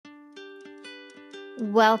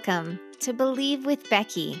Welcome to Believe with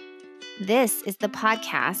Becky. This is the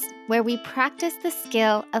podcast where we practice the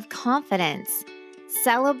skill of confidence,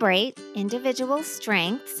 celebrate individual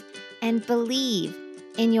strengths, and believe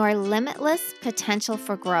in your limitless potential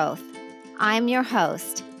for growth. I'm your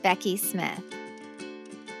host, Becky Smith.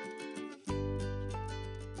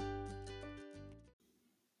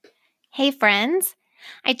 Hey friends,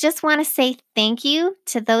 I just want to say thank you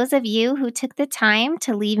to those of you who took the time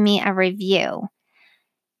to leave me a review.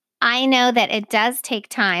 I know that it does take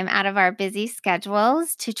time out of our busy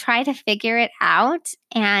schedules to try to figure it out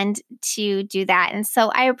and to do that. And so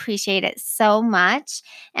I appreciate it so much.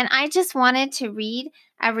 And I just wanted to read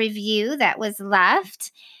a review that was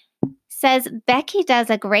left. It says, Becky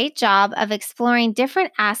does a great job of exploring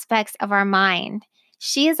different aspects of our mind.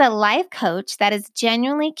 She is a life coach that is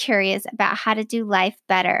genuinely curious about how to do life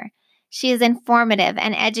better. She is informative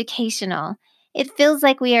and educational. It feels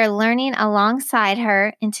like we are learning alongside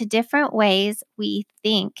her into different ways we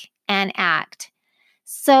think and act.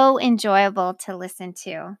 So enjoyable to listen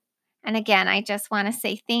to. And again, I just want to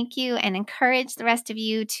say thank you and encourage the rest of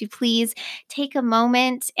you to please take a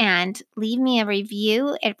moment and leave me a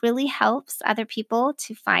review. It really helps other people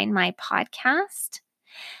to find my podcast.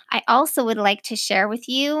 I also would like to share with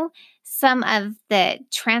you some of the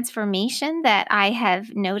transformation that I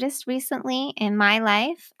have noticed recently in my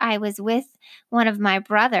life. I was with one of my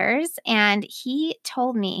brothers and he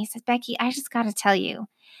told me, he said, Becky, I just got to tell you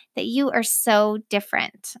that you are so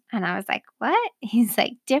different. And I was like, what? He's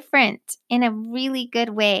like, different in a really good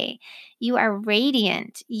way. You are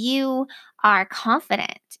radiant. You are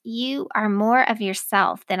confident. You are more of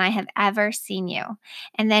yourself than I have ever seen you.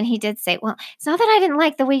 And then he did say, well, it's not that I didn't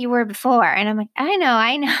like the way you were before. And I'm like, I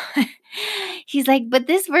know. He's like, but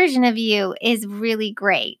this version of you is really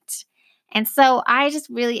great. And so I just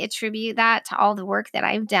really attribute that to all the work that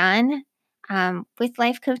I've done with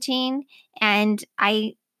life coaching. And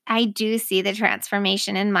I do see the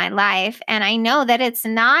transformation in my life. And I know that it's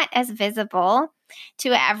not as visible to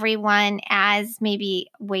everyone as maybe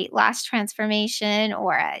weight loss transformation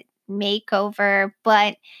or a makeover,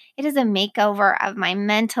 but it is a makeover of my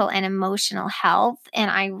mental and emotional health.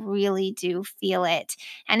 And I really do feel it.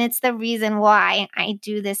 And it's the reason why I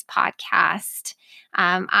do this podcast.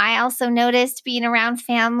 I also noticed being around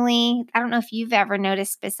family. I don't know if you've ever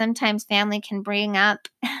noticed, but sometimes family can bring up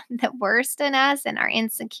the worst in us and our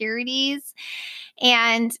insecurities.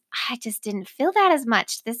 And I just didn't feel that as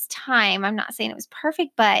much this time. I'm not saying it was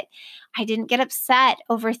perfect, but I didn't get upset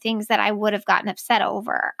over things that I would have gotten upset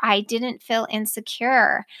over. I didn't feel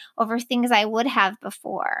insecure over things I would have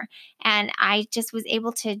before. And I just was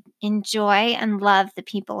able to enjoy and love the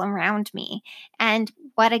people around me. And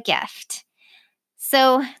what a gift.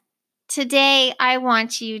 So today, I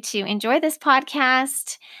want you to enjoy this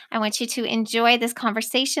podcast. I want you to enjoy this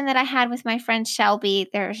conversation that I had with my friend Shelby.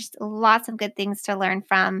 There's lots of good things to learn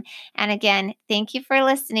from. And again, thank you for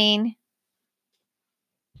listening.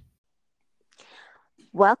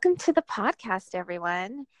 Welcome to the podcast,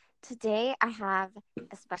 everyone. Today, I have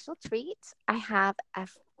a special treat. I have a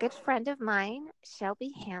good friend of mine,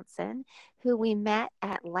 Shelby Hansen, who we met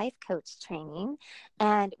at life coach training,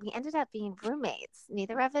 and we ended up being roommates.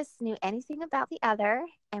 Neither of us knew anything about the other,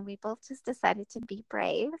 and we both just decided to be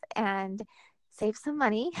brave and save some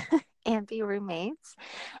money and be roommates.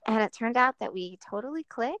 And it turned out that we totally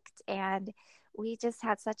clicked, and we just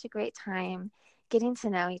had such a great time getting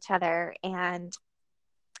to know each other. And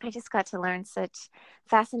I just got to learn such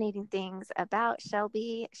fascinating things about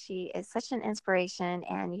Shelby. She is such an inspiration.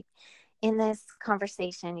 And in this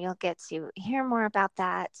conversation, you'll get to hear more about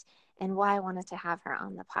that and why I wanted to have her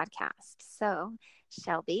on the podcast. So,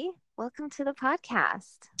 Shelby, welcome to the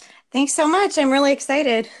podcast. Thanks so much. I'm really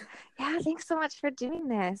excited. Yeah, thanks so much for doing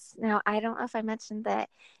this. Now, I don't know if I mentioned that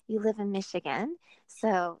you live in Michigan.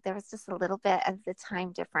 So there was just a little bit of the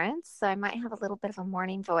time difference. So I might have a little bit of a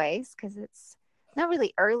morning voice because it's not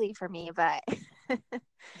really early for me, but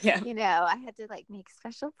yeah, I had to make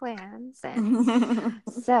special plans. And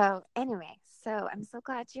so anyway, so I'm so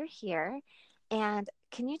glad you're here. And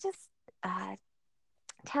can you just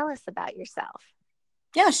tell us about yourself?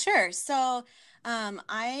 Yeah, sure. So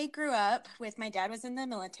I grew up with, my dad was in the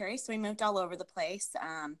military, so we moved all over the place.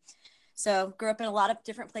 So grew up in a lot of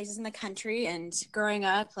different places in the country, and growing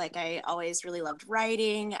up, I always really loved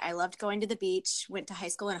writing. I loved going to the beach, went to high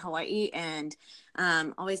school in Hawaii, and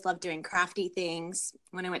always loved doing crafty things.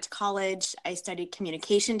 When I went to college, I studied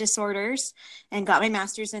communication disorders and got my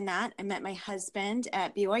master's in that. I met my husband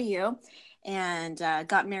at BYU and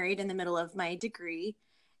got married in the middle of my degree.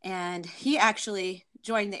 And he actually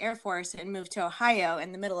joined the Air Force and moved to Ohio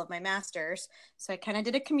in the middle of my master's. So I kind of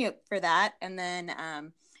did a commute for that. And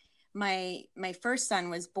then my first son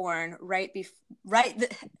was born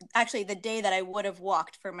actually the day that I would have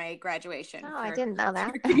walked for my graduation. Oh, I didn't know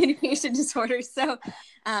that. For communication disorders. So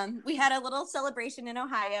we had a little celebration in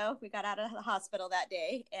Ohio. We got out of the hospital that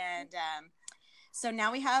day, and so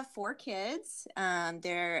now we have 4 kids.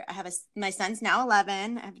 My son's now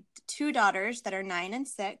 11. I have 2 daughters that are 9 and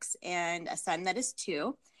 6, and a son that is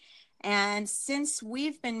 2. And since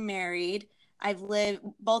we've been married, my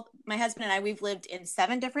husband and I, we've lived in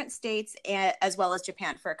 7 different states, as well as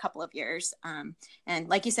Japan for a couple of years. And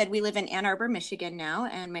like you said, we live in Ann Arbor, Michigan now,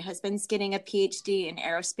 and my husband's getting a PhD in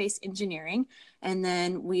aerospace engineering. And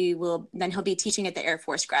then he'll be teaching at the Air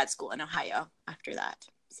Force grad school in Ohio after that.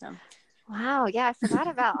 So. Wow. Yeah. I forgot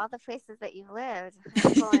about all the places that you've lived.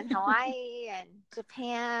 People in Hawaii and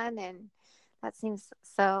Japan. And that seems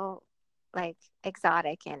so like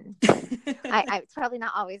exotic. And it's probably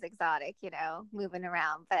not always exotic, moving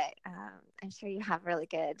around, but I'm sure you have really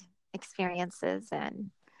good experiences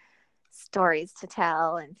and stories to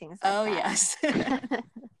tell and things like that. Oh, yes.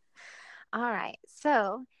 All right.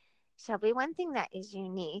 So, Shelby, one thing that is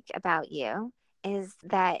unique about you is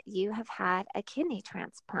that you have had a kidney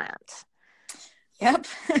transplant. Yep.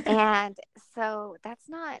 And so that's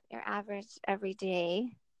not your average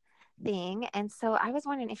everyday thing. And so I was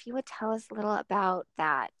wondering if you would tell us a little about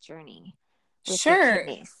that journey with your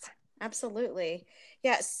kidneys. Absolutely.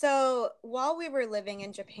 Yeah. So while we were living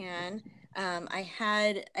in Japan,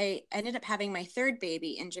 I ended up having my 3rd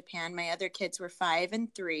baby in Japan. My other kids were 5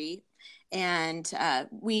 and 3. And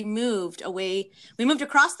we moved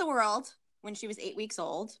across the world when she was 8 weeks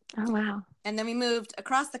old. Oh, wow. And then we moved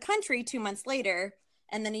across the country 2 months later.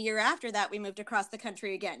 And then a year after that, we moved across the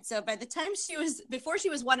country again. So by the time before she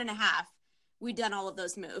was 1.5, we'd done all of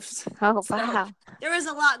those moves. Oh, so wow. There was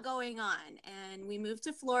a lot going on. And we moved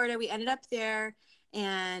to Florida. We ended up there.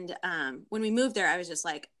 And when we moved there, I was just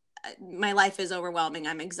like, my life is overwhelming.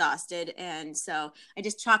 I'm exhausted. And so I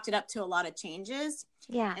just chalked it up to a lot of changes.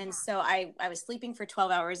 Yeah. And so I was sleeping for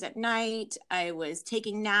 12 hours at night. I was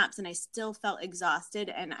taking naps and I still felt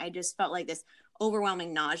exhausted. And I just felt like this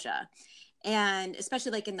overwhelming nausea, and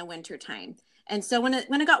especially like in the winter time. And so when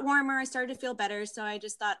it got warmer, I started to feel better. So I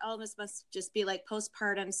just thought, oh, this must just be like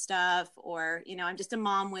postpartum stuff, or, I'm just a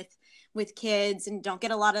mom with kids and don't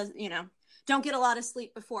get a lot of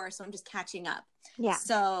sleep before. So I'm just catching up. Yeah.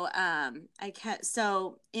 So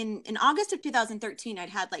so in August of 2013, I'd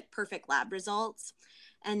had like perfect lab results.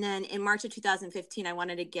 And then in March of 2015, I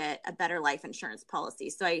wanted to get a better life insurance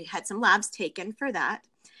policy. So I had some labs taken for that.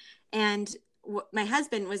 And my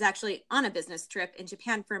husband was actually on a business trip in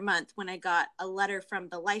Japan for a month when I got a letter from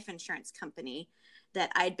the life insurance company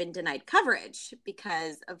that I'd been denied coverage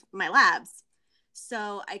because of my labs.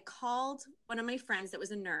 So I called one of my friends that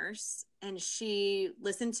was a nurse, and she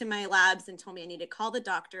listened to my labs and told me I needed to call the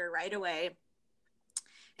doctor right away.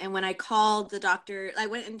 And when I called the doctor, I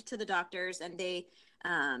went into the doctors, and they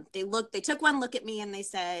took one look at me and they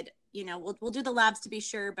said, we'll do the labs to be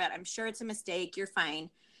sure, but I'm sure it's a mistake. You're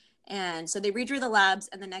fine. And so they redrew the labs,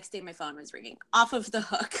 and the next day my phone was ringing off of the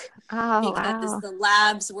hook because the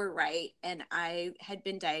labs were right. And I had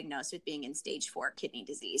been diagnosed with being in stage 4 kidney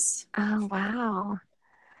disease. Oh, wow.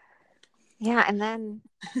 Yeah. And then,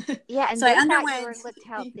 and so they I underwent. You looked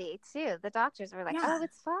healthy too. The doctors were like, oh,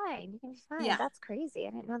 it's fine. You can be fine. Yeah. That's crazy.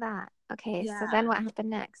 I didn't know that. Okay. Yeah. So then what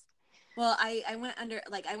happened next? Well, I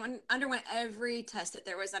underwent every test that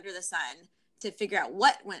there was under the sun to figure out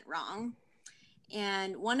what went wrong.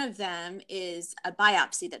 And one of them is a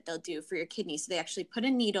biopsy that they'll do for your kidney. So they actually put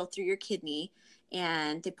a needle through your kidney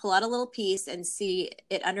and they pull out a little piece and see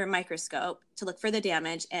it under a microscope to look for the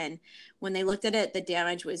damage. And when they looked at it, the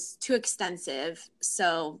damage was too extensive.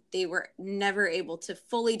 So they were never able to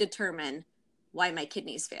fully determine why my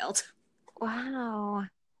kidneys failed. Wow.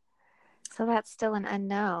 So that's still an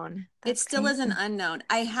unknown. It still is an unknown.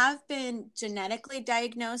 I have been genetically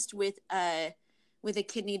diagnosed with a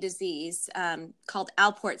kidney disease called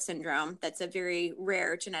Alport syndrome. That's a very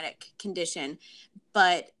rare genetic condition,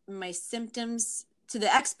 but my symptoms to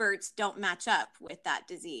the experts don't match up with that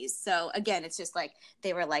disease. So again, it's just like,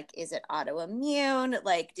 they were like, is it autoimmune?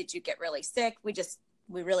 Like, did you get really sick? We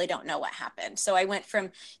really don't know what happened. So I went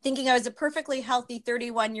from thinking I was a perfectly healthy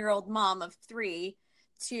 31-year-old mom of 3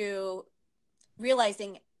 to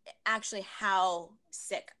realizing actually how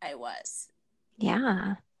sick I was.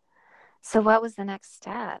 Yeah. So what was the next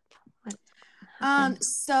step?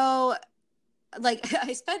 So like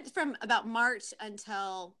I spent from about March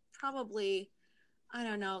until probably I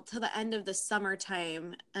don't know, till the end of the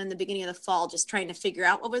summertime and the beginning of the fall, just trying to figure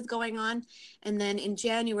out what was going on. And then in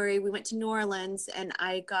January, we went to New Orleans, and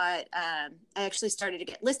I actually started to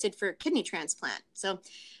get listed for a kidney transplant. So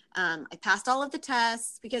I passed all of the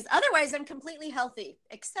tests because otherwise I'm completely healthy,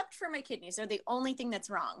 except for my kidneys. They're the only thing that's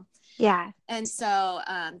wrong. Yeah. And so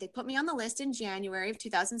they put me on the list in January of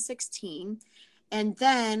 2016. And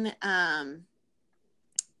then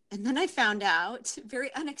I found out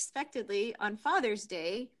very unexpectedly on Father's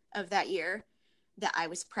Day of that year that I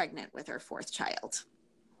was pregnant with our fourth child.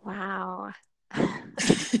 Wow.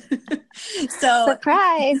 So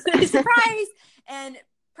surprise. Surprise. And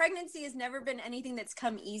pregnancy has never been anything that's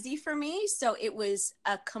come easy for me. So it was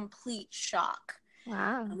a complete shock.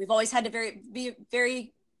 Wow. We've always had to be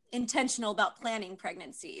very intentional about planning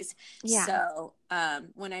pregnancies. Yeah. So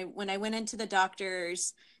when I went into the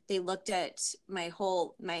doctors, they looked at my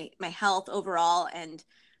health overall, and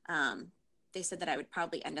they said that I would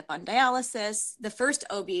probably end up on dialysis. The first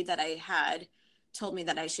OB that I had told me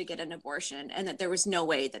that I should get an abortion, and that there was no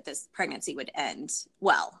way that this pregnancy would end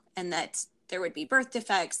well, and that there would be birth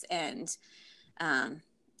defects, and that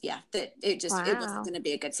it wasn't going to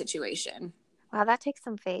be a good situation. Wow, that takes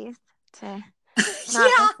some faith to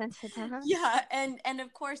not listen to them. Yeah, and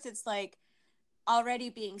of course it's like already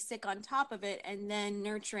being sick on top of it, and then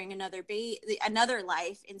nurturing another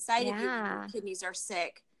life inside of you when your kidneys are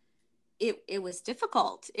sick. It was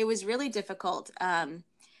difficult. It was really difficult.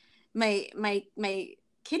 My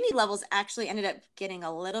kidney levels actually ended up getting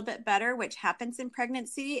a little bit better, which happens in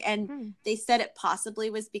pregnancy. And they said it possibly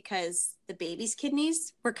was because the baby's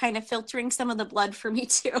kidneys were kind of filtering some of the blood for me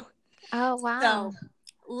too. Oh, wow. So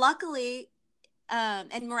luckily,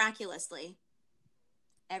 and miraculously,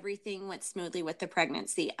 everything went smoothly with the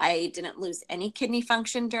pregnancy. I didn't lose any kidney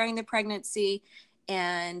function during the pregnancy.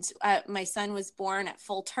 And my son was born at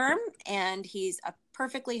full term, and he's a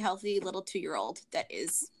perfectly healthy little 2-year-old that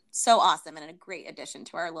is so awesome and a great addition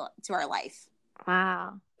to our life.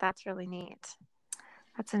 Wow, that's really neat.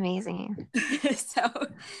 That's amazing. So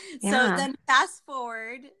then fast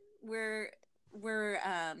forward, we're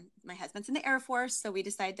my husband's in the Air Force, so we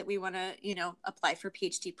decide that we want to apply for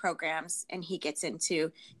PhD programs, and he gets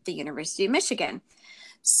into the University of Michigan.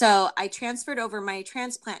 So I transferred over my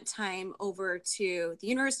transplant time over to the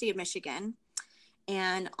University of Michigan,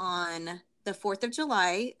 and on the 4th of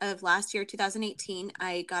July of last year, 2018,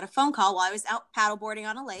 I got a phone call while I was out paddleboarding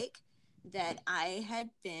on a lake that I had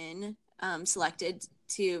been selected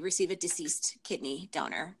to receive a deceased kidney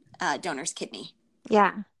donor's kidney.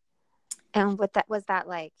 Yeah. And was that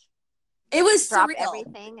like? It was drop surreal.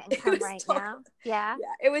 Everything and come right now. Yeah.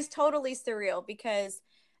 It was totally surreal because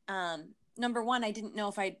number one, I didn't know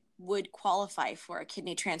if I would qualify for a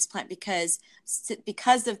kidney transplant because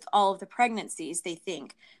of all of the pregnancies. They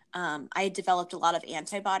think I had developed a lot of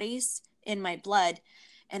antibodies in my blood,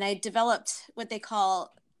 and I developed what they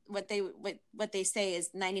say is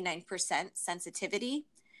 99% sensitivity,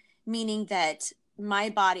 meaning that my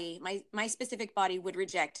body, my specific body would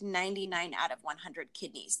reject 99 out of 100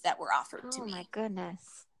 kidneys that were offered to me.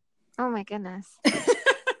 Oh my goodness.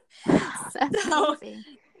 So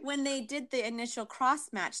when they did the initial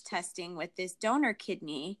cross-match testing with this donor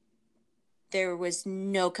kidney, there was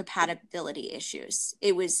no compatibility issues.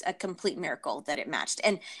 It was a complete miracle that it matched.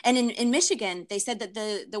 And in Michigan, they said that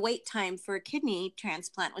the wait time for a kidney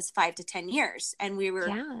transplant was 5 to 10 years. And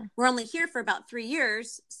we're only here for about 3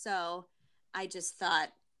 years. So I just thought,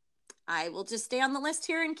 I will just stay on the list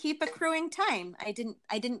here and keep accruing time. I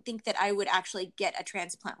didn't think that I would actually get a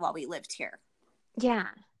transplant while we lived here. Yeah.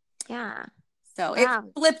 Yeah. So it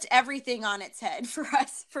flipped everything on its head for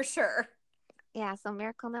us, for sure. Yeah, so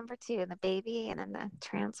miracle number 2, the baby and then the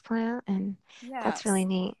transplant, and that's really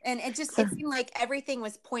neat. And it seemed like everything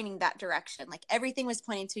was pointing that direction. Like everything was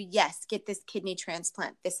pointing to, yes, get this kidney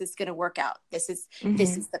transplant. This is going to work out. This is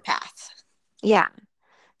the path. Yeah.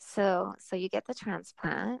 So you get the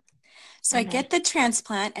transplant. So I get the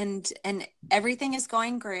transplant, and everything is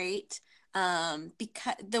going great.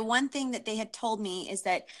 Because the one thing that they had told me is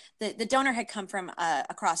that the donor had come from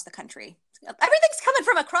across the country. Everything's coming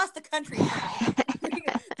from across the country.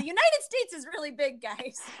 The United States is really big,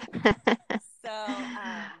 guys. So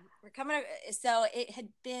so it had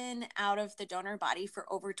been out of the donor body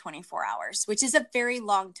for over 24 hours, which is a very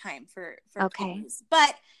long time for kidneys,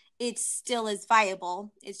 but it still is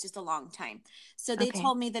viable. It's just a long time. So they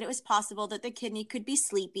told me that it was possible that the kidney could be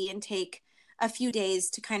sleepy and take a few days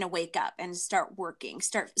to kind of wake up and start working.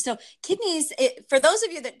 So kidneys, for those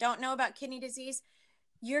of you that don't know about kidney disease,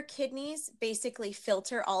 your kidneys basically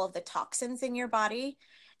filter all of the toxins in your body.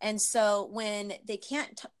 And so when they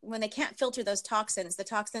can't filter those toxins, the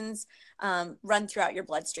toxins run throughout your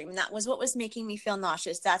bloodstream. And that was what was making me feel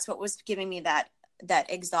nauseous. That's what was giving me that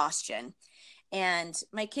exhaustion. And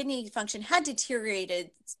my kidney function had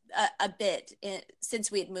deteriorated a bit since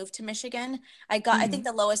we had moved to Michigan. I think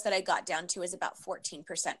the lowest that I got down to is about 14%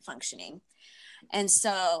 functioning. And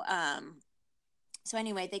so, so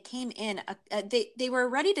anyway, they came in, they were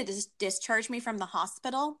ready to discharge me from the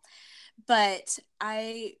hospital, but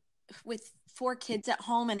with 4 kids at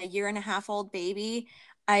home and a 1.5-year-old baby,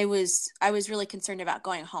 I was really concerned about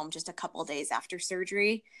going home just a couple of days after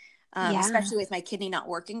surgery. Especially with my kidney not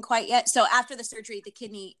working quite yet. So after the surgery, the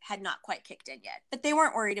kidney had not quite kicked in yet, but they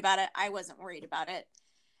weren't worried about it. I wasn't worried about it.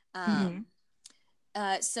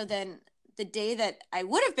 So then the day that I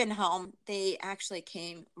would have been home, they actually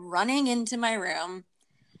came running into my room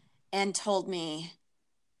and told me,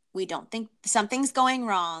 we don't think something's going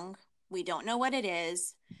wrong. We don't know what it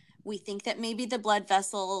is. We think that maybe the blood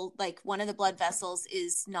vessel, like one of the blood vessels,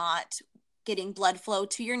 is not getting blood flow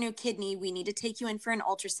to your new kidney. We need to take you in for an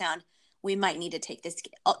ultrasound. We might need to take this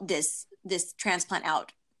transplant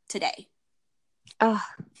out today. Oh,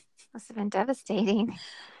 must have been devastating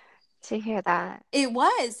to hear that. It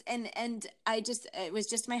was. And it was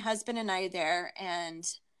just my husband and I there. And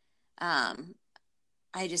I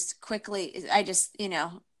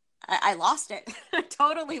lost it. I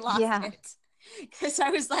totally lost it. Because I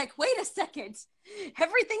was like, wait a second,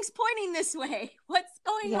 everything's pointing this way. What's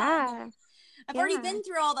going on? I've already been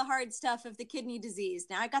through all the hard stuff of the kidney disease.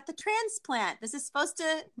 Now I got the transplant. This is supposed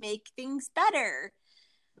to make things better.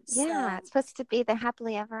 Yeah, it's supposed to be the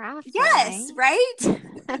happily ever after. Yes, right?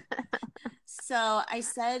 So I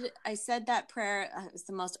said that prayer. It was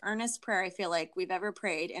the most earnest prayer I feel like we've ever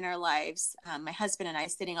prayed in our lives. My husband and I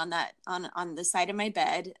sitting on the side of my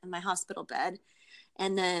bed, my hospital bed.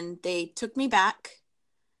 And then they took me back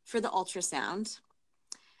for the ultrasound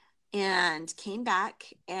and came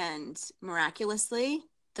back, and miraculously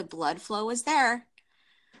the blood flow was there.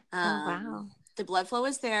 Wow. The blood flow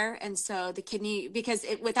was there. And so the kidney, because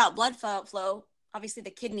without blood flow, obviously the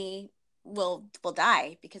kidney will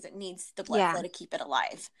die because it needs the blood flow to keep it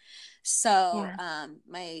alive. So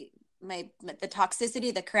the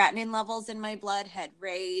toxicity, the creatinine levels in my blood had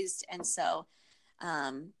raised. And so,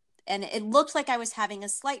 and it looked like I was having a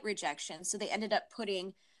slight rejection. So they ended up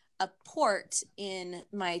putting a port in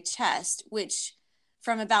my chest, which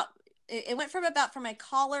it went from my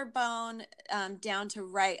collarbone down to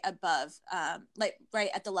right above, like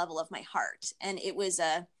right at the level of my heart. And it was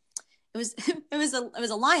a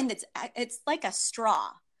line it's like a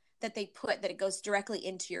straw that they put, that it goes directly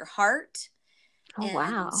into your heart. Oh, and,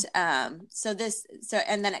 wow. And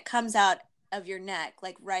then it comes out of your neck,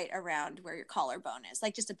 like right around where your collarbone is,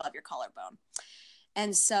 like just above your collarbone.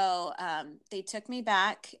 And so they took me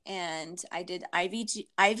back, and I did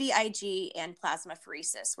IVIG and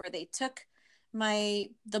plasmapheresis, where they took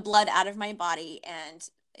the blood out of my body and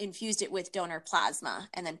infused it with donor plasma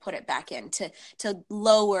and then put it back in to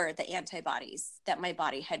lower the antibodies that my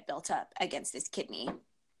body had built up against this kidney.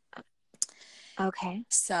 Okay.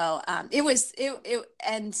 So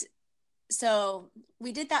and so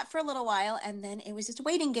we did that for a little while, and then it was just a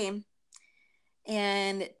waiting game.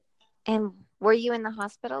 And were you in the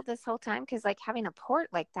hospital this whole time? Because like having a port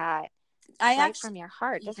like that from your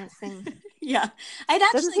heart doesn't seem. Yeah, I'd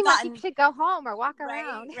actually doesn't seem like you should go home or walk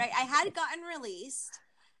around. Right. I had gotten released,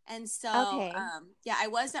 and so I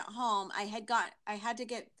was at home. I had to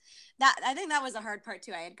get that. I think that was a hard part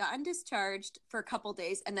too. I had gotten discharged for a couple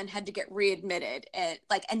days, and then had to get readmitted, and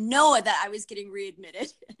know that I was getting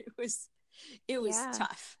readmitted. It was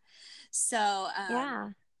tough. So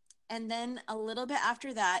and then a little bit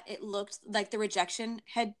after that, it looked like the rejection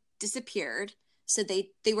had disappeared. So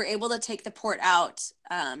they were able to take the port out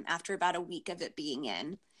after about a week of it being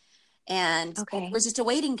in. And it was just a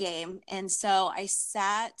waiting game. And so I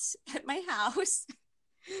sat at my house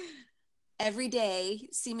every day,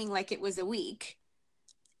 seeming like it was a week.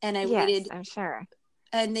 And I waited. I'm sure.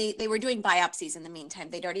 And they were doing biopsies in the meantime.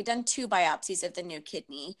 They'd already done 2 biopsies of the new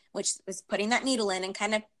kidney, which was putting that needle in and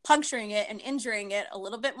kind of puncturing it and injuring it a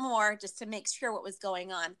little bit more just to make sure what was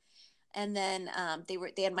going on. And then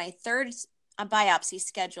they had my 3rd biopsy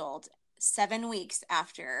scheduled 7 weeks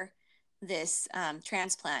after this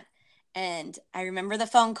transplant. And I remember the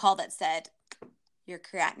phone call that said, your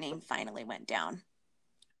creatinine finally went down.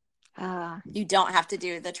 You don't have to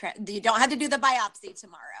do the biopsy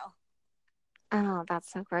tomorrow. Oh,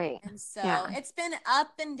 that's so great. And so it's been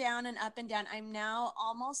up and down and up and down. I'm now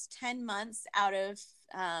almost 10 months out of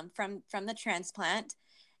from the transplant.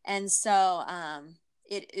 And so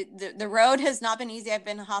the road has not been easy. I've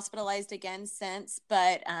been hospitalized again since,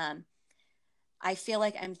 but I feel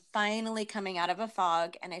like I'm finally coming out of a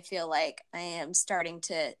fog, and I feel like I am starting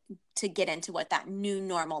to get into what that new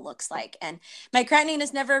normal looks like. And my creatinine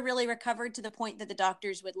has never really recovered to the point that the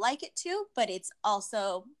doctors would like it to, but it's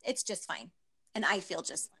just fine. And I feel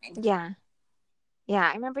just fine. Yeah. Yeah.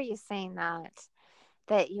 I remember you saying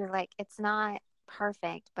that you're like, it's not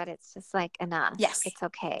perfect, but it's just like enough. Yes. It's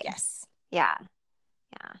okay. Yes. Yeah.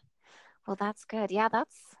 Yeah. Well, that's good. Yeah.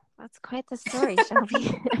 That's quite the story,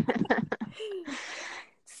 Shelby.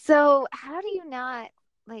 So how do you not,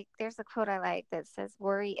 like, there's a quote I like that says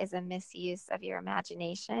worry is a misuse of your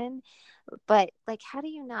imagination, but like, how do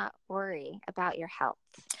you not worry about your health?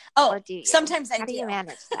 Oh, or do you? sometimes I How do. do you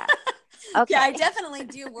manage that? Okay. Yeah, I definitely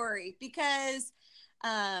do worry because,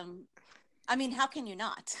 I mean, how can you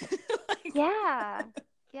not? Like, Yeah.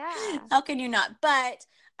 how can you not? But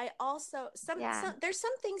I also, Yeah. there's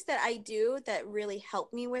some things that I do that really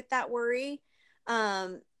help me with that worry.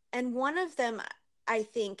 And one of them I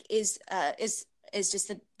think is just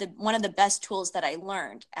the one of the best tools that I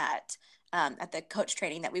learned at the coach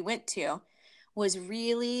training that we went to, was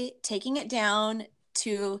really taking it down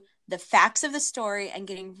to the facts of the story and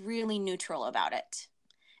getting really neutral about it,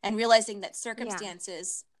 and realizing that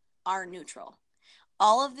circumstances are neutral.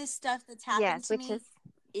 All of this stuff that's happened to me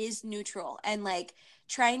is neutral, and like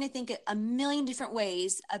trying to think a million different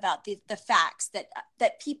ways about the facts that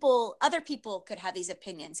other people could have these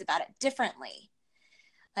opinions about it differently.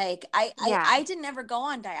 Like I didn't ever go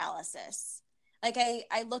on dialysis. Like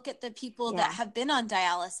I look at the people that have been on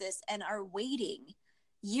dialysis and are waiting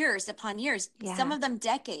years upon years, some of them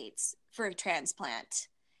decades, for a transplant.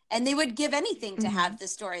 And they would give anything to have the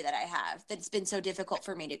story that I have, that's been so difficult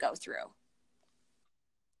for me to go through.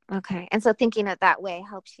 Okay. And so thinking it that way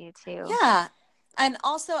helps you too. Yeah. And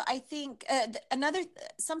also I think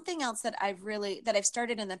something else that I've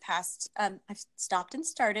started in the past, I've stopped and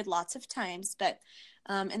started lots of times, but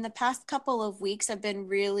in the past couple of weeks, I've been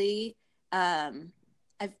really into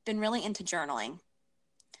journaling.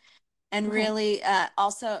 And really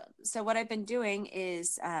also, so what I've been doing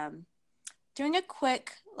is doing a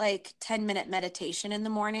quick, like 10-minute meditation in the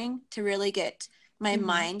morning to really get my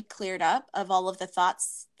mind cleared up of all of the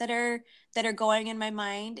thoughts that are going in my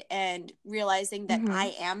mind, and realizing that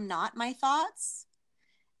I am not my thoughts,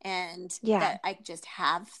 and that I just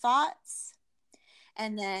have thoughts.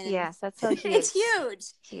 And then that's so huge. It's huge.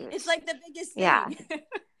 It's like the biggest thing.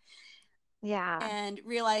 Yeah. And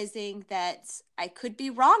realizing that I could be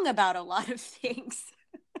wrong about a lot of things.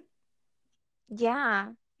 Yeah.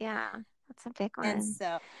 That's a big one. And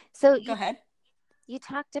so go ahead. You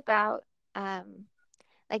talked about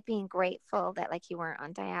like being grateful that like you weren't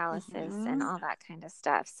on dialysis and all that kind of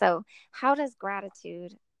stuff. So how does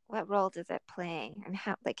gratitude, what role does it play, and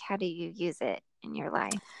how do you use it in your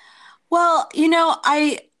life? Well,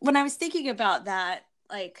 when I was thinking about that,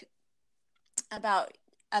 like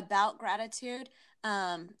about gratitude,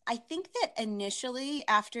 I think that initially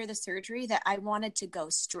after the surgery that I wanted to go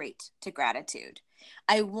straight to gratitude.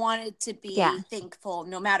 I wanted to be thankful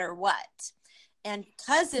no matter what. And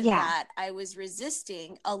because of that, I was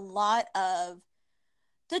resisting a lot of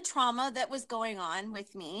the trauma that was going on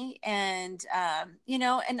with me. And,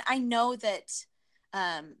 and I know that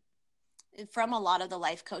from a lot of the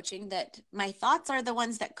life coaching that my thoughts are the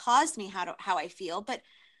ones that caused me how I feel, but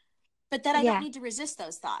that I don't need to resist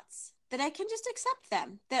those thoughts, that I can just accept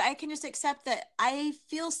them, that I can just accept that I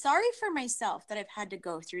feel sorry for myself that I've had to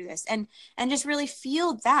go through this, and just really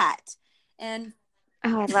feel that. And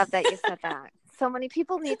I love that you said that. So many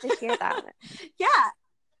people need to hear that.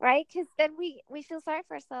 Right? Because then we feel sorry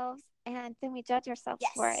for ourselves, and then we judge ourselves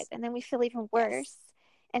for it, and then we feel even worse.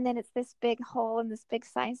 And then it's this big hole and this big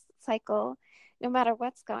cycle, no matter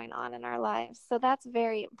what's going on in our lives. So that's a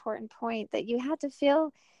very important point, that you had to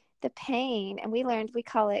feel the pain. And we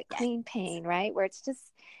call it clean pain, right? Where it's just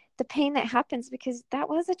the pain that happens because that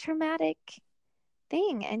was a traumatic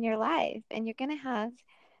thing in your life, and you're going to have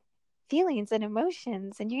feelings and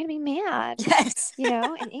emotions, and you're going to be mad,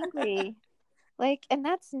 and angry, and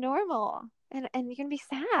that's normal. And you're going to be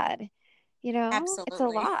sad, Absolutely. It's a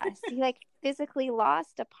loss. You physically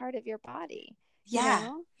lost a part of your body.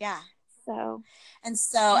 So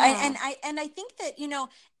I think that,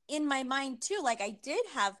 in my mind too, like I did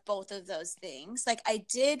have both of those things. Like I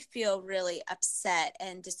did feel really upset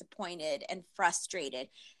and disappointed and frustrated,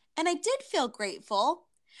 and I did feel grateful,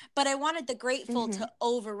 but I wanted the grateful to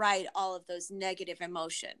override all of those negative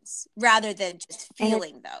emotions rather than just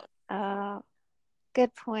feeling those.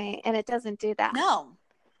 Good point. And it doesn't do that. No.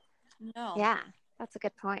 Yeah, that's a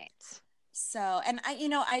good point. So, and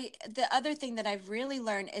the other thing that I've really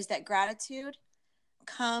learned is that gratitude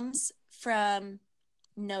comes from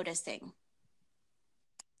noticing.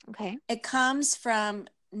 Okay. It comes from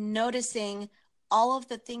noticing all of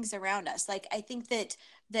the things around us. Like, I think that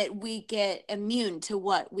we get immune to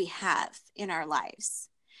what we have in our lives,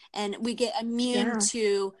 and we get immune Yeah.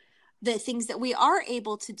 to the things that we are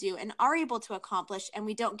able to do and are able to accomplish, and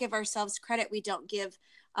we don't give ourselves credit. We don't give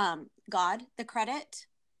God the credit.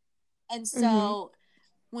 And Mm-hmm. so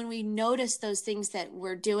when we notice those things that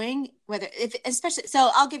we're doing, whether if especially,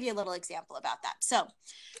 so I'll give you a little example about that. So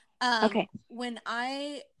Okay. when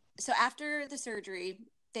so after the surgery,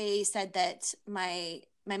 they said that my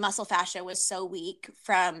muscle fascia was so weak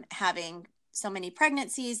from having so many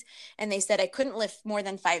pregnancies, and they said I couldn't lift more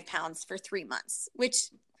than 5 pounds for 3 months, which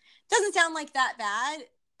doesn't sound like that bad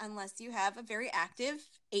unless you have a very active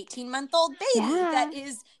 18-month-old baby Yeah. that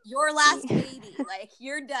is your last baby. Like,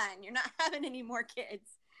 you're done. You're not having any more kids.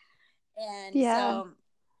 And Yeah.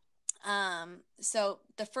 so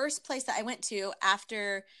the first place that I went to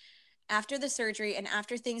after the surgery and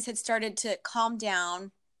after things had started to calm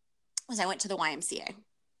down was I went to the YMCA.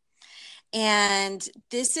 And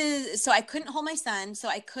so I couldn't hold my son, so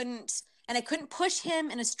I couldn't push him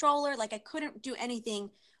in a stroller. Like, I couldn't do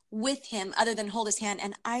anything with him other than hold his hand.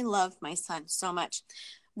 And I love my son so much.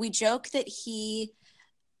 We joke that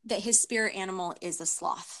his spirit animal is a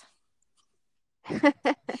sloth.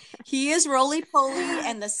 He is roly poly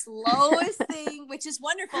and the slowest thing, which is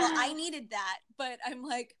wonderful. I needed that, but I'm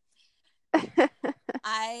like,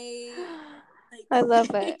 I I like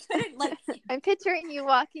love I it. couldn't like. I'm picturing you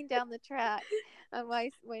walking down the track on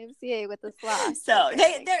YMCA with a sloth like So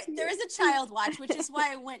right next to there you. is a child watch, which is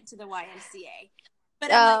why I went to the YMCA.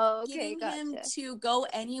 But I'm like, Oh, okay, getting him gotcha. to go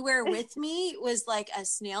anywhere with me was like a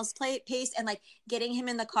snail's pace, and like getting him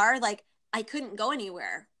in the car, like I couldn't go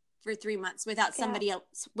anywhere for 3 months without Yeah, somebody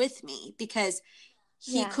else with me because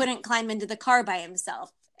he yeah, couldn't climb into the car by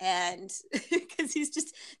himself. And because he's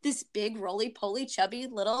just this big roly poly chubby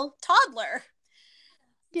little toddler.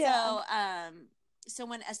 yeah.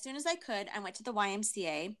 So as soon as I could, I went to the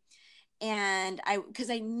YMCA, and because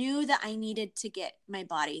I knew that I needed to get my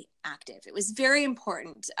body active. It was very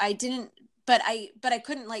important. I didn't but I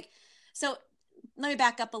couldn't, like, so let me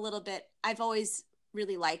back up a little bit. I've always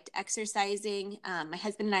really liked exercising. My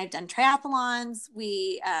husband and I have done triathlons.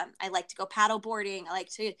 I like to go paddle boarding.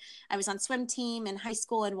 I was on swim team in high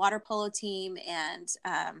school and water polo team. And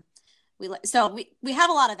we have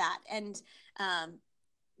a lot of that. And um,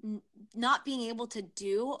 not being able to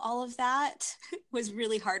do all of that was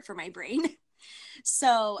really hard for my brain.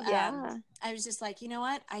 So Yeah. I was just like, you know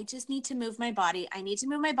what? I just need to move my body. I need to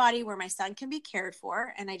move my body where my son can be cared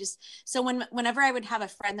for. And whenever I would have a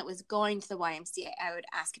friend that was going to the YMCA, I would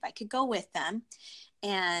ask if I could go with them.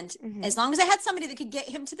 And Hmm. as long as I had somebody that could get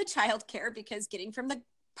him to the childcare, because getting from the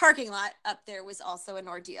parking lot up there was also an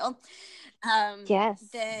ordeal, Yes.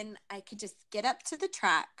 then I could just get up to the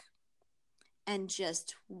track and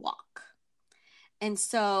just walk. And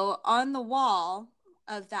so on the wall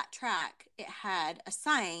of that track, it had a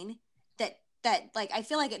sign that like, I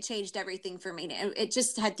feel like it changed everything for me. It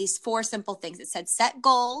just had these four simple things. It said, set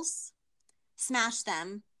goals, smash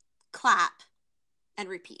them, clap, and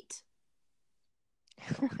repeat.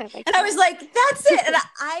 I like And I was that. like, that's it. And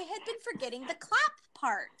I had been forgetting the clap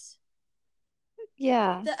part,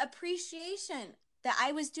 Yeah, the appreciation that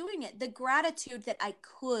I was doing it, the gratitude that I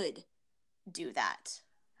could do that.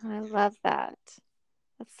 I love that.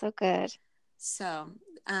 That's so good. So,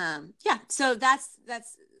 yeah. So that's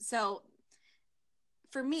so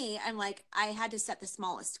for me, I'm like, I had to set the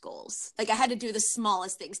smallest goals. Like, I had to do the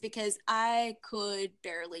smallest things because I could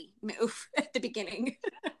barely move at the beginning.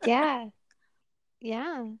 Yeah,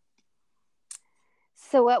 yeah.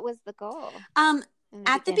 So what was the goal um, in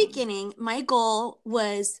the at the beginning? beginning, my goal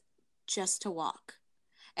was just to walk.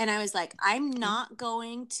 And I was like, I'm Okay. not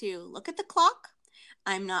going to look at the clock.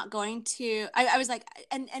 I'm not going to, I was like,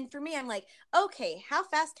 and for me, I'm like, okay, how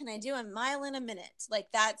fast can I do a mile in a minute? Like,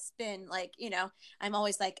 that's been like, I'm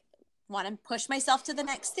always like, want to push myself to the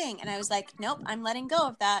next thing. And I was like, nope, I'm letting go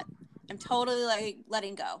of that. I'm totally like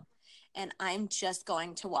letting go. And I'm just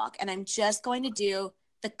going to walk, and I'm just going to do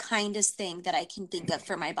the kindest thing that I can think of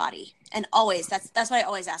for my body. And always, that's what I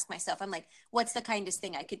always ask myself. I'm like, what's the kindest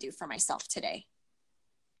thing I could do for myself today?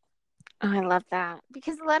 Oh, I love that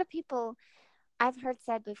because a lot of people I've heard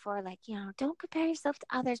said before, like, don't compare yourself to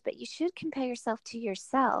others, but you should compare yourself to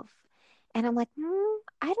yourself. And I'm like, I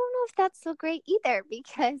don't know if that's so great either,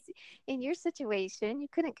 because in your situation, you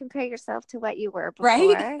couldn't compare yourself to what you were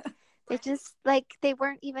Right? before. It just like they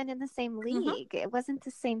weren't even in the same Mm-hmm. league. It wasn't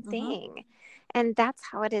the same Mm-hmm. thing. And that's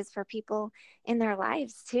how it is for people in their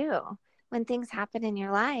lives too. When things happen in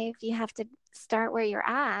your life, you have to start where you're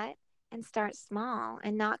at and start small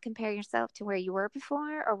and not compare yourself to where you were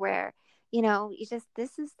before or where, you just,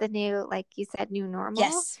 this is the new, like you said, new normal.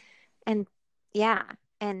 Yes. And yeah.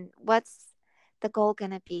 And what's the goal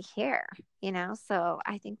going to be here? So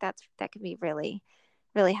I think that could be really,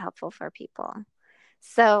 really helpful for people.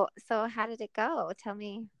 So how did it go? Tell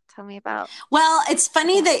me Well, it's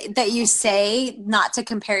funny about that you say not to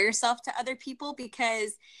compare yourself to other people,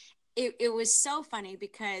 because it was so funny,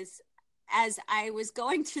 because as I was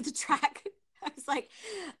going through the track, I was like,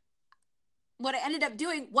 what I ended up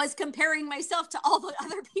doing was comparing myself to all the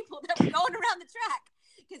other people that were going around the track,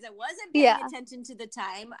 because I wasn't paying Yeah. attention to the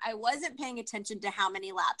time. I wasn't paying attention to how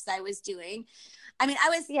many laps I was doing. I mean,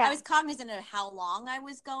 I Yeah. was cognizant of how long I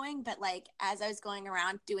was going, but like as I was going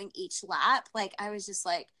around doing each lap, like I was just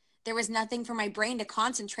like, there was nothing for my brain to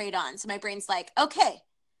concentrate on. So my brain's like, okay,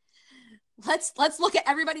 let's look at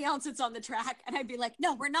everybody else that's on the track. And I'd be like,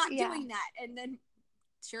 no, we're not Yeah. doing that. And then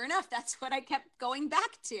sure enough, that's what I kept going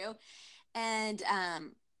back to. And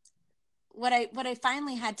what I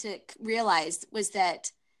finally had to realize was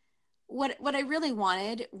that what I really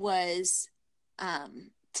wanted was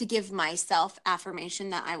to give myself affirmation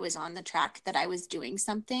that I was on the track, that I was doing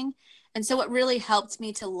something. And so what really helped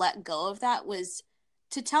me to let go of that was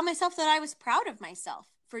to tell myself that I was proud of myself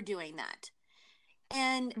for doing that.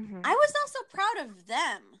 And Mm-hmm. I was also proud of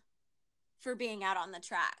them for being out on the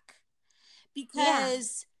track, Yeah.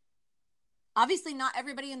 because obviously not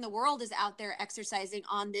everybody in the world is out there exercising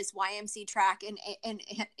on this YMC track in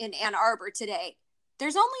Ann Arbor today.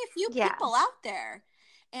 There's only a few Yeah. people out there,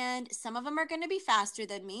 and some of them are going to be faster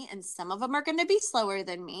than me and some of them are going to be slower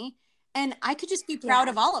than me, and I could just be proud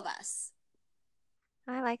Yeah. of all of us.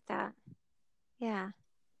 I like that. Yeah.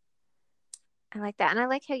 I like that. And I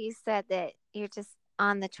like how you said that you're just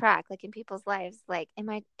on the track, like in people's lives, like, am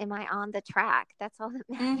I on the track? That's all that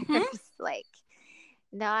Mm-hmm. matters. Like,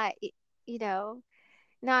 not, you know,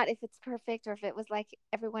 not if it's perfect or if it was like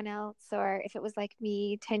everyone else or if it was like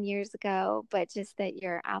me 10 years ago, but just that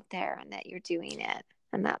you're out there and that you're doing it.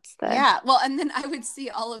 And that's the, Yeah, well, and then I would see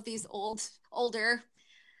all of these older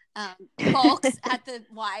folks at the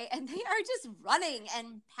Y, and they are just running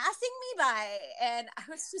and passing me by, and I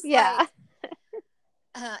was just yeah. like,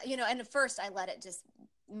 and at first I let it just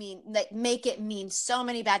mean, like, make it mean so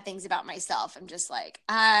many bad things about myself. I'm just like,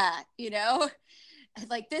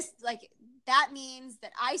 like this, like that means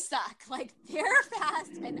that I suck. Like they're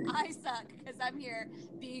fast and I suck because I'm here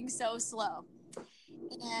being so slow.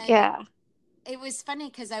 And Yeah. it was funny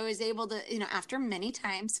because I was able to, after many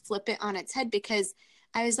times, flip it on its head, because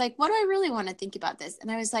I was like, what do I really want to think about this? And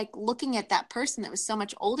I was like looking at that person that was so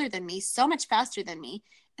much older than me, so much faster than me.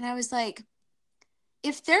 And I was like,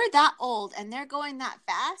 if they're that old and they're going that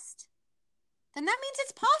fast, then that means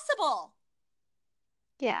it's possible.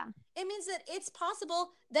 Yeah. It means that it's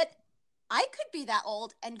possible that I could be that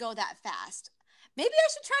old and go that fast. Maybe I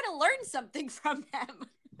should try to learn something from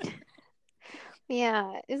them.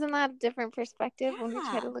 Yeah. Isn't that a different perspective when we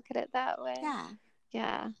try Yeah. to look at it that way? Yeah.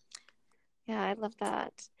 Yeah. Yeah. I love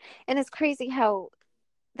that. And it's crazy how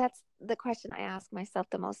that's the question I ask myself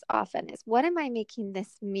the most often is what am I making this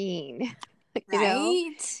mean? you know,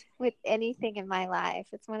 Right. with anything in my life.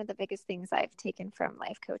 It's one of the biggest things I've taken from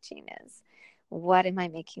life coaching is what am I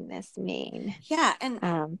making this mean? Yeah. And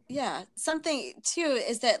Um, yeah, something too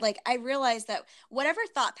is that, like, I realize that whatever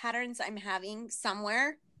thought patterns I'm having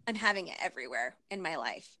somewhere, I'm having it everywhere in my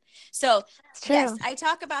life. So, it's yes, true. I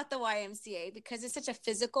talk about the YMCA because it's such a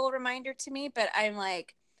physical reminder to me, but I'm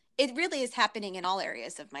like, it really is happening in all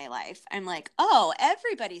areas of my life. I'm like, oh,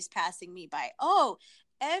 everybody's passing me by. Oh,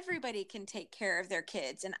 everybody can take care of their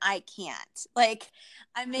kids and I can't. Like,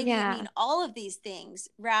 I'm making it Yeah. mean all of these things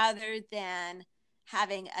rather than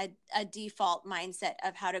having a default mindset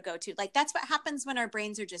of how to go to. Like, that's what happens when our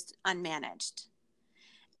brains are just unmanaged.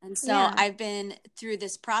 And so Yeah. I've been through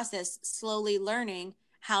this process slowly learning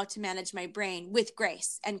how to manage my brain with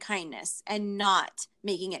grace and kindness and not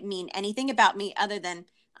making it mean anything about me other than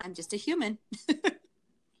I'm just a human.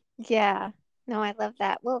 Yeah. No, I love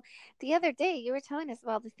that. Well, the other day you were telling us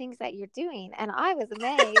about the things that you're doing, and I was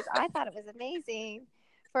amazed. I thought it was amazing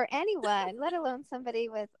for anyone, let alone somebody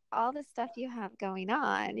with all the stuff you have going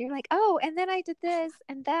on. You're like, oh, and then I did this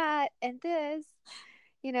and that and this,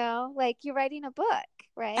 like you're writing a book,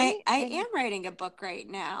 right? I And am writing a book right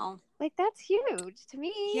now. like that's huge to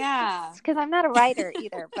me. Yeah. Because I'm not a writer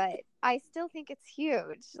either, but I still think it's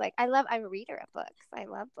huge. Like I'm a reader of books. I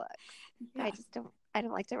love books. Yeah. I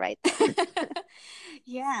don't like to write them.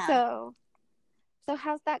 Yeah. So, so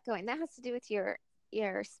how's that going? That has to do with your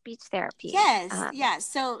speech therapy, Yes. Yeah.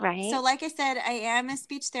 So right? like I said, I am a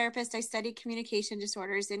speech therapist. I studied communication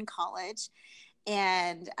disorders in college.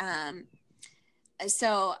 And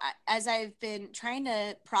so as I've been trying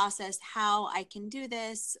to process how I can do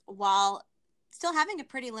this while still having a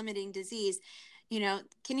pretty limiting disease,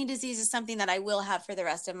 kidney disease is something that I will have for the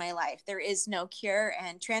rest of my life. There is no cure,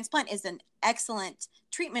 and transplant is an excellent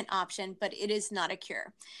treatment option, but it is not a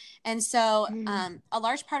cure. And so a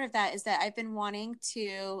large part of that is that I've been wanting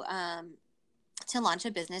to launch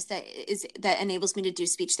a business that enables me to do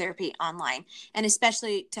speech therapy online, and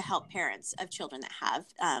especially to help parents of children that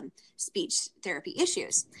have speech therapy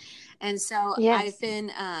issues. And so Yes.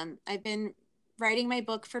 I've been writing my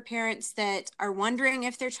book for parents that are wondering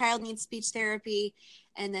if their child needs speech therapy,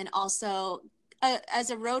 and then also as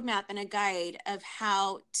a roadmap and a guide of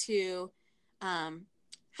how to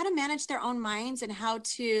manage their own minds and how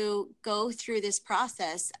to go through this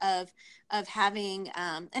process of having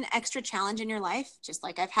an extra challenge in your life, just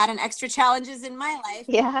like I've had an extra challenges in my life.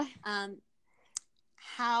 Yeah.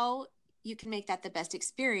 How you can make that the best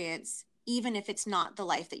experience, even if it's not the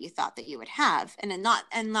life that you thought that you would have, and not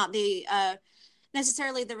the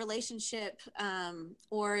necessarily the relationship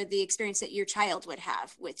or the experience that your child would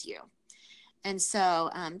have with you. And so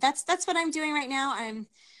that's what I'm doing right now. I'm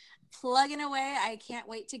plugging away. I can't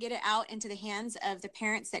wait to get it out into the hands of the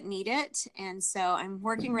parents that need it. And so I'm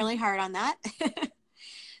working really hard on that.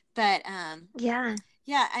 But Yeah.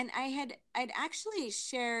 yeah, and I'd actually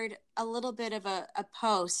shared a little bit of a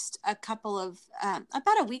post a couple of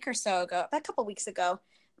about a week or so ago, about a couple weeks ago,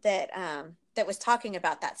 that was talking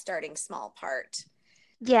about that starting small part.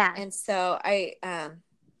 Yeah. And so I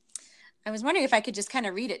was wondering if I could just kind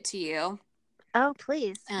of read it to you. Oh,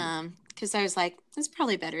 please. Because I was like, it's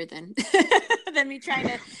probably better than than me trying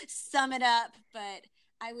to sum it up. But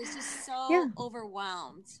I was just so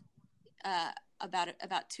overwhelmed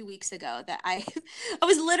about 2 weeks ago that I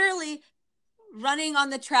was literally running on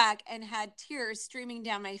the track and had tears streaming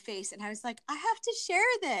down my face, and I was like, I have to share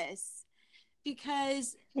this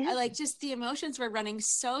because I like just the emotions were running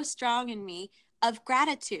so strong in me of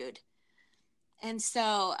gratitude. And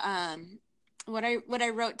so what I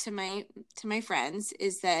wrote to my friends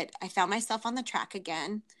is that I found myself on the track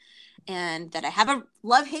again, and that I have a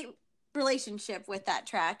love-hate relationship with that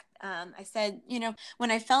track. I said,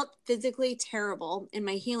 when I felt physically terrible in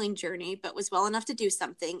my healing journey, but was well enough to do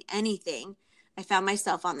something, anything, I found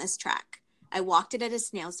myself on this track. I walked it at a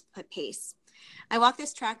snail's pace. I walked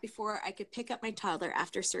this track before I could pick up my toddler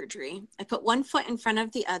after surgery. I put one foot in front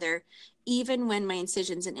of the other, even when my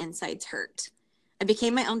incisions and insides hurt. I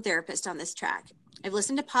became my own therapist on this track. I've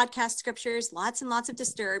listened to podcast scriptures, lots and lots of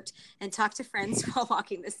Disturbed, and talked to friends while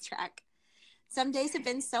walking this track. Some days have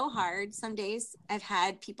been so hard. Some days I've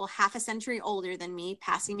had people half a century older than me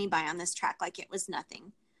passing me by on this track like it was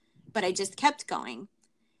nothing. But I just kept going,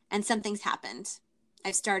 and something's happened.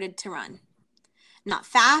 I've started to run. Not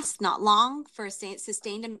fast, not long, for a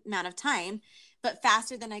sustained amount of time, but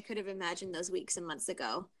faster than I could have imagined those weeks and months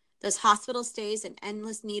ago. Those hospital stays and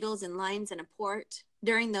endless needles and lines in a port.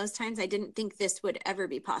 During those times, I didn't think this would ever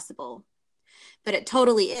be possible. But it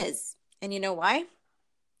totally is. And you know why?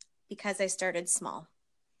 Because I started small.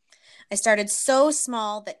 I started so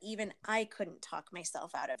small that even I couldn't talk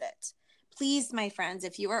myself out of it. Please, my friends,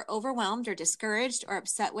 if you are overwhelmed or discouraged or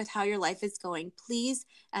upset with how your life is going, please,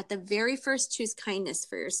 at the very first, choose kindness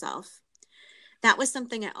for yourself. That was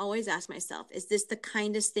something I always asked myself. Is this the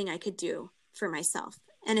kindest thing I could do for myself?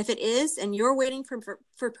 And if it is, and you're waiting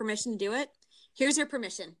for permission to do it, here's your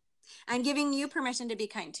permission. I'm giving you permission to be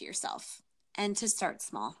kind to yourself and to start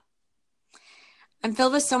small. I'm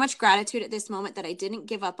filled with so much gratitude at this moment that I didn't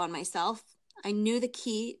give up on myself. I knew the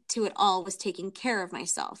key to it all was taking care of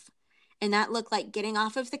myself. And that looked like getting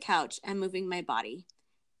off of the couch and moving my body,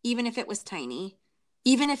 even if it was tiny,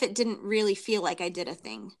 even if it didn't really feel like I did a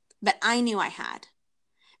thing. But I knew I had,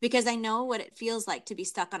 because I know what it feels like to be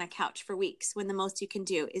stuck on a couch for weeks when the most you can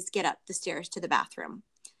do is get up the stairs to the bathroom.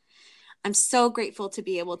 I'm so grateful to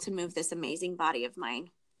be able to move this amazing body of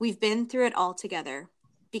mine. We've been through it all together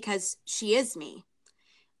because she is me.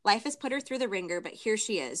 Life has put her through the ringer, but here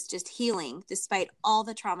she is, just healing despite all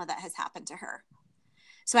the trauma that has happened to her.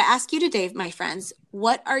 So I ask you today, my friends,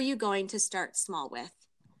 what are you going to start small with?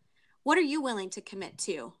 What are you willing to commit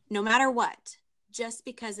to, no matter what, just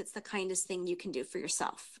because it's the kindest thing you can do for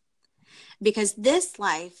yourself? Because this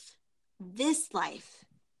life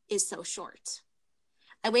is so short.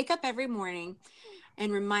 I wake up every morning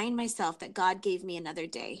and remind myself that God gave me another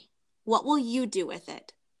day. What will you do with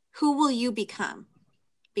it? Who will you become?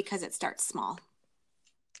 Because it starts small.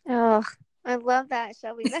 Oh, I love that,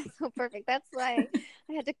 Shelby. That's so perfect. That's why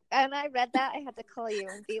I had to, and I read that, I had to call you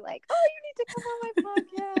and be like, oh, you need to come on my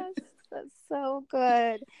podcast. That's so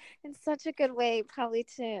good. And such a good way probably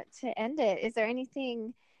to end it. Is there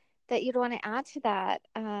anything that you'd want to add to that?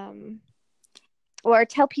 Or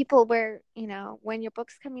tell people where, when your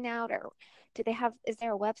book's coming out, or is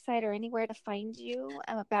there a website or anywhere to find you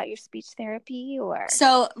about your speech therapy? Or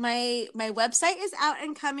So my website is out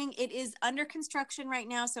and coming. It is under construction right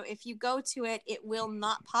now. So if you go to it, it will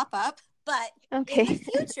not pop up. But okay. In the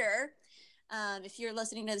future, if you're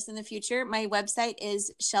listening to this in the future, my website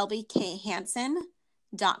is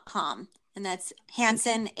shelbykhansen.com. And that's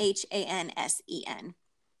Hansen, Hansen.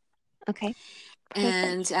 Okay.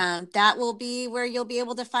 Perfect. And that will be where you'll be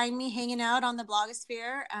able to find me hanging out on the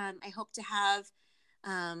blogosphere. I hope to have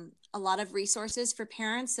a lot of resources for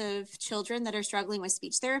parents of children that are struggling with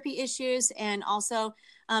speech therapy issues, and also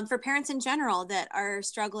for parents in general that are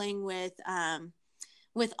struggling with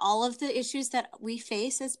all of the issues that we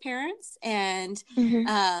face as parents. And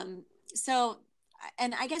so,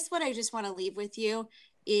 and I guess what I just want to leave with you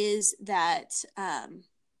is that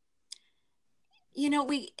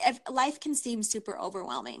life can seem super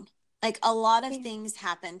overwhelming. Like a lot of things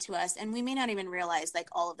happen to us, and we may not even realize like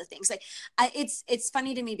all of the things. Like it's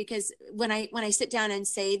funny to me because when I sit down and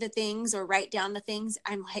say the things or write down the things,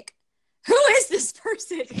 I'm like, who is this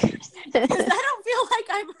person? Because I don't feel like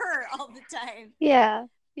I'm her all the time. Yeah.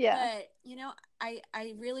 But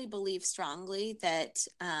I really believe strongly that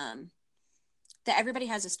that everybody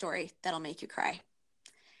has a story that'll make you cry,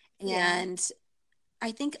 and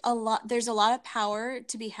I think there's a lot of power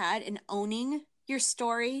to be had in owning your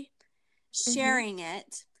story, sharing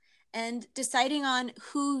it, and deciding on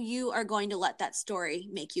who you are going to let that story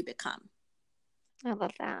make you become. I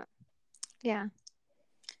love that. Yeah.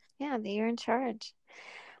 Yeah, that you're in charge.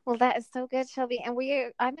 Well, that is so good, Shelby. And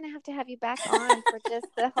I'm going to have you back on for just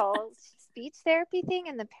the whole speech therapy thing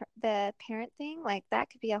and the parent thing. Like that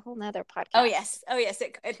could be a whole nother podcast. Oh, yes,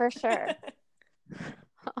 it could. For sure.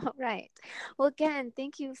 All right. Well, again,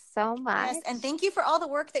 thank you so much. Yes, and thank you for all the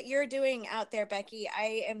work that you're doing out there, Becky.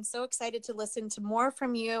 I am so excited to listen to more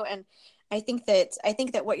from you, and I think that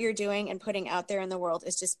what you're doing and putting out there in the world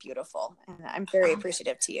is just beautiful, and I'm very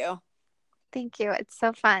appreciative to you. Thank you. It's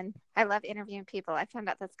so fun. I love interviewing people. I found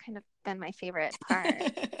out that's kind of been my favorite part.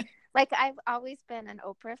 Like I've always been an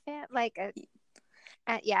Oprah fan. Like an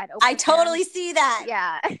Oprah I totally see that.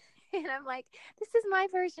 Yeah. And I'm like, this is my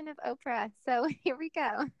version of Oprah. So here we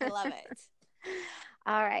go. I love it.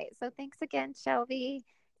 All right. So thanks again, Shelby.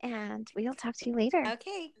 And we'll talk to you later.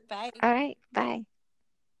 Okay. Bye. All right. Bye.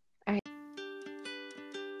 All right.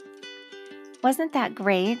 Wasn't that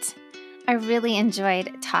great? I really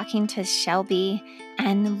enjoyed talking to Shelby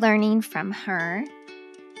and learning from her.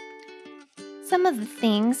 Some of the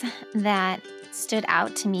things that stood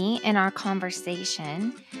out to me in our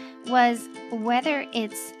conversation was whether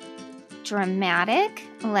it's dramatic,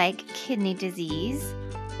 like kidney disease,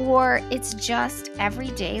 or it's just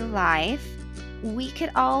everyday life, we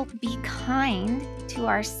could all be kind to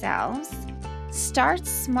ourselves, start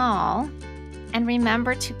small, and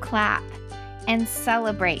remember to clap and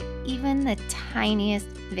celebrate even the tiniest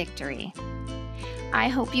victory. I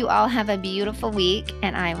hope you all have a beautiful week,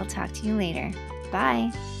 and I will talk to you later.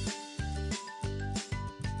 Bye.